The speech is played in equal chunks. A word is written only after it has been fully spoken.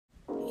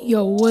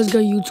Yo, what's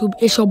good, YouTube?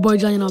 It's your boy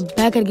Johnny, and I'm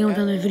back again with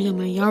another video,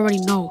 man. Y'all already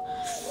know.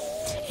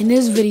 In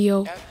this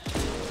video,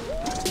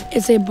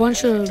 it's a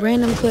bunch of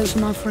random clips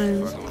from my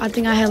friends. I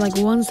think I had like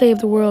one Save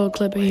the World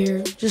clip in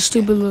here, just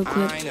stupid little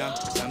clip.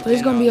 But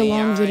it's gonna be a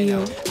long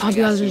video. I hope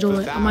you guys enjoy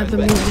it. I might put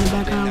music in the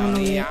background, I don't know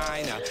yet.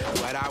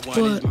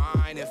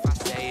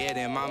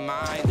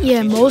 But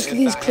yeah, most of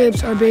these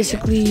clips are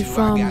basically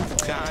from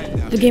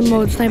the game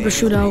mode Sniper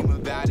Shootout.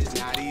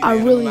 I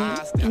really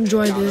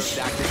enjoy this.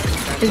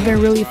 It's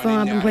been really fun.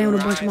 I've been playing with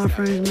a bunch of my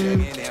friends,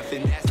 man.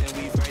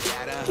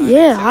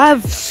 Yeah, I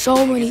have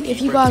so many. If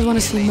you guys want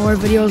to see more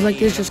videos like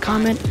this, just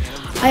comment.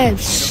 I had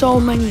so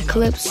many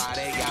clips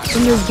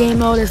from this game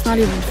mode. It's not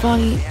even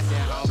funny.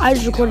 I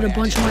just recorded a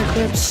bunch of my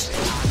clips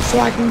so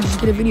I can just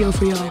get a video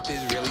for y'all.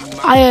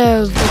 I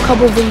have a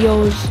couple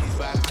videos.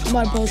 I'm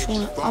about to post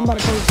one. I'm about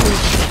to post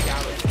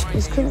this.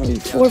 It's currently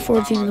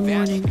 4:14 in the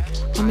morning.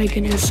 I'm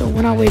making this, so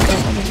when I wake up,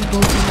 I'm gonna be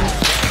posting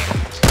this.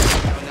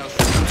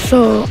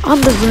 So,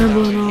 I'm just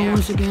rambling on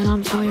once again.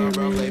 I'm tired,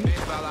 man.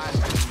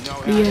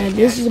 But yeah,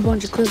 this is a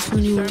bunch of clips from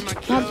the new,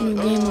 not the new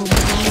game mode, but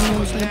the game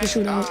mode Sniper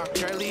Shootout.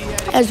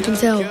 As you can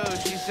tell,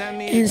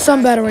 and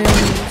some Battle Royale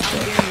modes.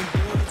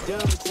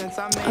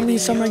 I mean,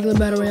 some regular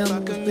Battle Royale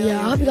modes. But yeah,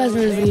 I hope you guys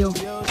enjoyed this video.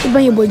 It's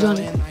been your boy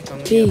Johnny.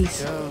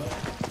 Peace.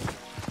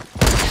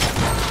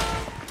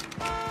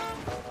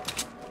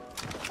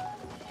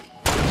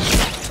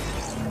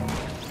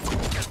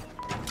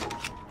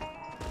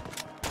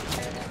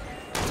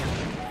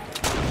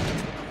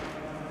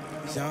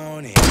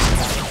 Zoning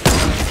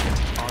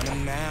on a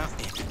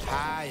mountain,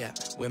 higher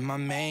with my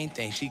main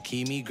thing. She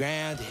keep me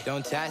grounded.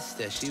 Don't test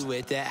her, she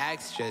with the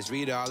extras.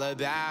 Read all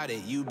about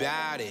it, you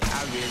bout it.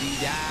 I really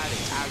doubt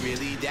it, I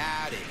really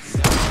doubt it.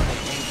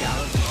 Zoning in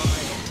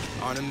California,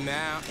 on a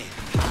mountain,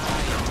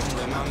 higher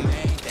with my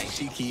main thing.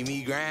 She keep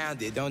me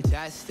grounded. Don't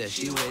test her,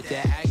 she with the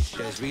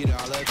extras. Read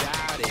all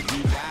about it,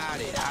 you bout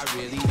it. I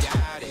really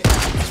doubt it, I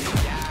really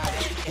doubt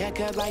it.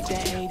 Haircut like the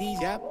 80s,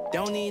 yep.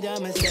 Don't need a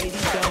Mercedes,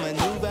 so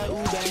maneuver,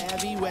 Uber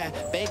everywhere.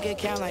 Bank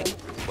account like,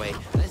 wait,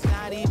 let's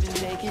not even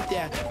take it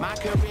there. My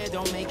career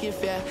don't make it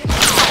fair.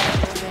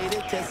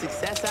 Related to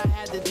success, I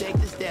had to take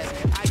the steps.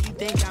 How you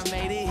think I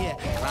made it here?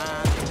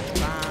 Climb.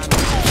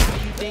 How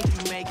you think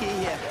you make it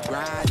here?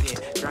 Grind it.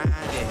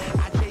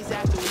 I chase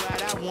after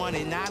what I want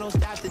and I don't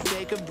stop to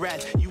take a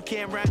breath. You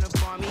can't run up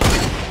on me.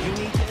 You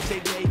need to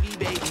take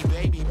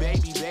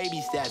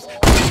baby steps.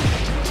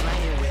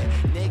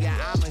 Nigga,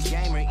 I'm a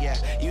gamer, yeah.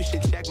 You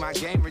should check my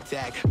gamer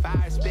tag.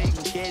 Fire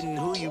spitting, kidding,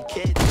 who you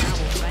kidding? I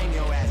will flame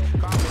your ass.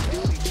 Call of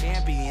Duty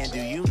champion, do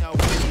you know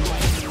where you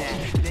aiming at?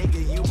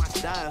 Nigga, you my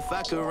son,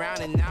 fuck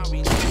around and I'll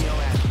rename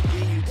your ass.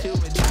 Give you two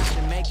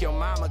adoption, make your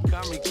mama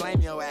come reclaim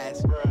your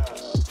ass.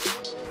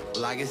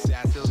 Well, I guess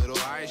that's a little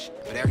harsh,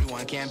 but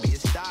everyone can't be a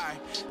star.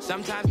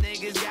 Sometimes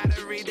niggas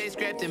gotta read their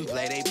script and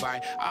play their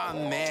part. Oh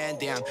man,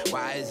 damn,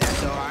 why is that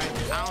so hard?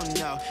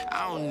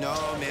 I don't know,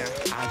 man.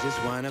 I just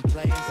wanna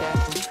play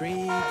Assassin's Creed,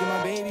 give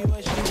my baby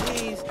what she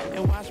needs,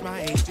 and watch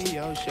my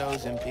HBO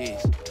shows in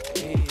peace.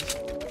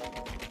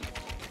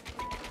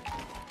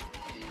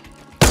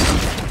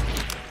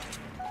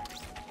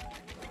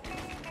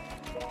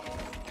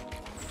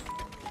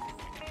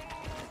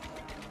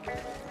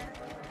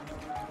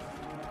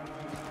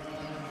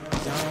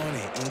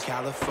 In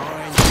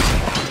California,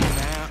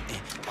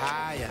 mountain,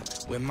 higher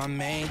with my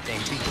main thing.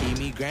 She keep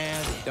me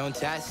grounded. Don't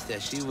test her,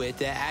 she with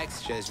the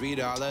extras. Read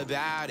all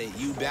about it,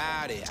 you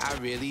bout it. I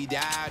really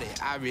doubt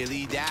it, I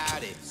really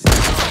doubt it.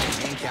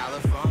 In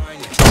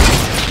California,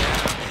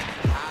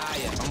 mountain,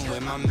 higher. I'm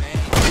with my main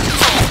thing.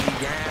 Keep me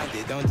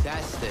grounded. Don't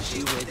test her,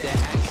 she with the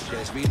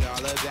extras. Read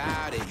all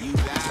about it, you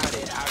bout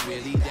it. I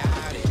really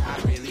doubt it, I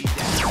really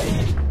doubt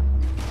it.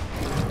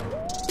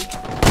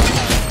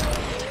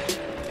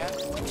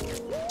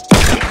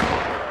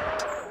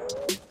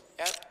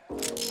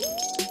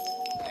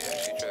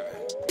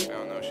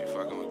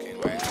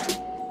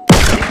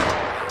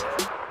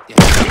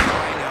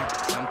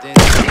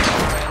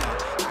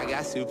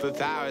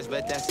 Superpowers,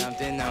 but that's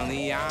something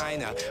only I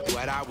know.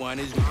 What I want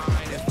is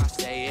mine. If I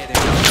say it, and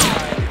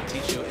I'll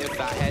teach you if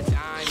I had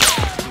time.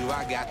 Do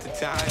I got the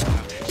time?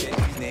 Shit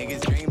these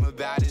niggas dream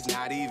about is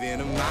not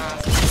even a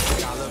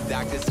milestone. All of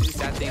Dr.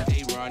 Seuss, I think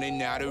they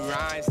running out of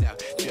rhymes now.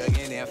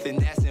 Jugging and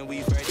finessing,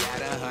 we've heard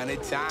that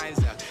 100 times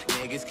now.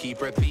 Niggas keep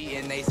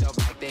repeating, they so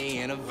like they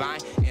in a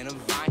vine.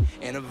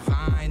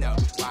 Oh,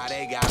 why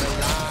they gotta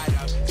lie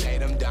up? Say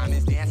them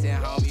diamonds dancing,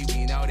 homie,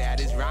 we know that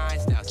it's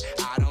rhinestones.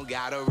 I don't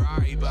got a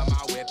Rari, but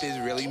my whip is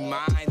really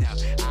mine now.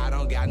 I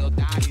don't got no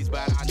daddies,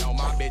 but I know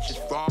my bitch is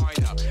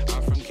foreign up.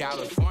 I'm from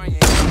California, you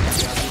can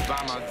tell just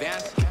by my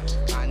Vans.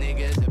 My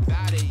niggas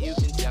about it, you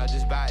can tell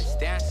just by his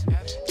stance.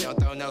 Don't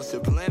throw no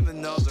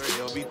subliminals or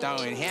he'll be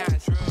throwing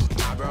hands.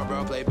 My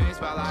bro play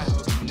baseball, I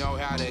hope you know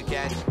how to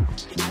catch.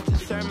 I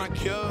just turned my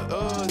cue,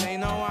 ooh, they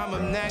know I'm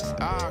up next.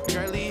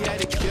 Curly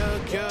headed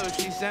kill,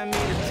 she sent me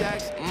the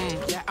text.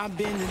 Yeah, I've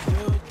been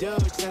the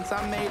dude since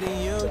I made a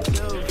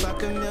YouTube.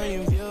 Fuck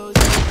 1,000,000 views,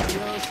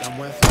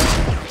 somewhere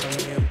from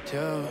you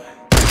too.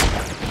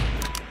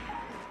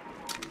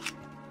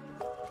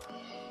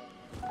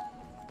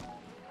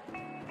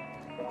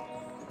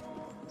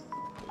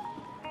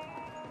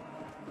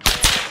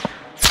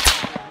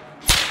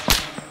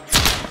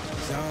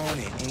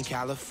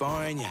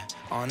 California,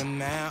 on a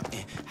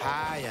mountain,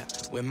 higher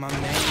with my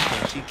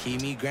man. She keep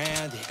me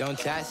grounded. Don't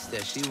test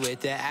her, she with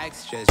the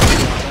extras. You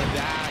all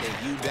about it,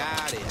 you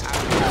bout it. I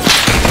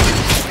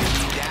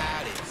really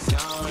doubt it.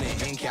 Zone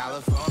it in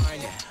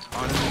California,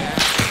 on a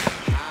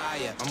mountain,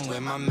 higher. I'm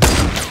with my man.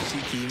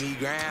 She keep me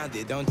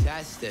grounded. Don't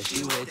test her,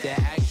 she with the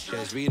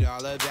extras. Read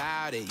all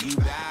about it, you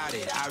bout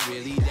it. I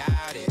really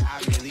doubt it, I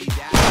really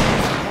doubt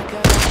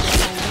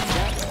it.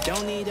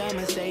 Don't need a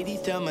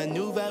Mercedes to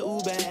maneuver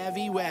Uber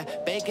everywhere.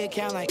 Bank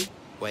account like,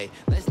 wait,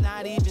 let's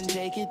not even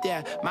take it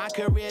there. My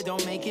career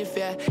don't make it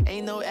fair.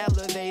 Ain't no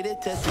elevator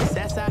to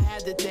success. I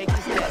had to take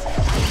the steps.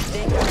 How you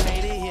think I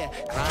made it here?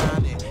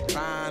 Climbing,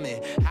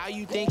 climbing. How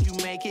you think you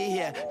make it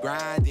here?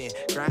 Grinding,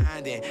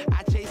 grinding.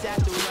 I chase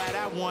after what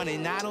I want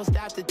and I don't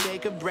stop to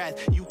take a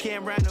breath. You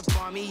can't run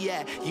up on me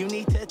yet. You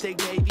need to take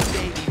baby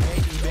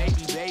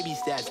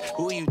steps.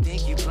 Who you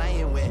think you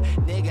playing with?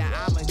 Nigga,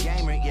 I'm a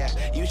gamer, yeah.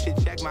 You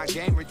should check my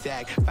gamer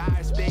tag.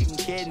 Fire spitting,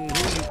 kidding.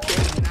 Who you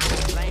kidding? I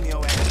don't blame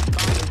your ass.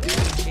 Call of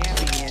Duty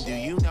champion. Do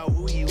you know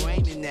who you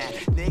aiming at?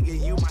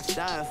 Nigga, you my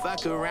son.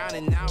 Fuck around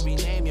and I'll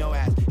rename your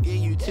ass. Get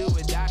you to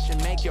adoption.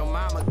 Make your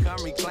mama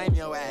come reclaim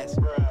your ass.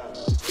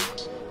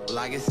 Well,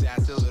 I guess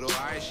that's a little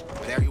harsh,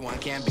 but everyone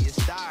can't be a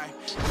star.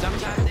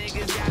 Sometimes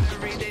niggas gotta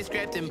read their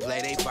script and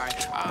play their part.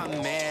 Oh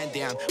man,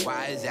 damn,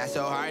 why is that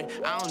so hard?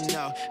 I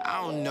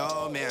don't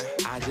know, man.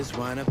 I just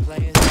wanna play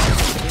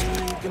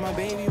it. Give my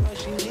baby what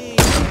she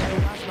needs.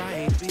 And watch my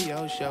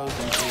HBO shows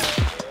and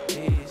shit.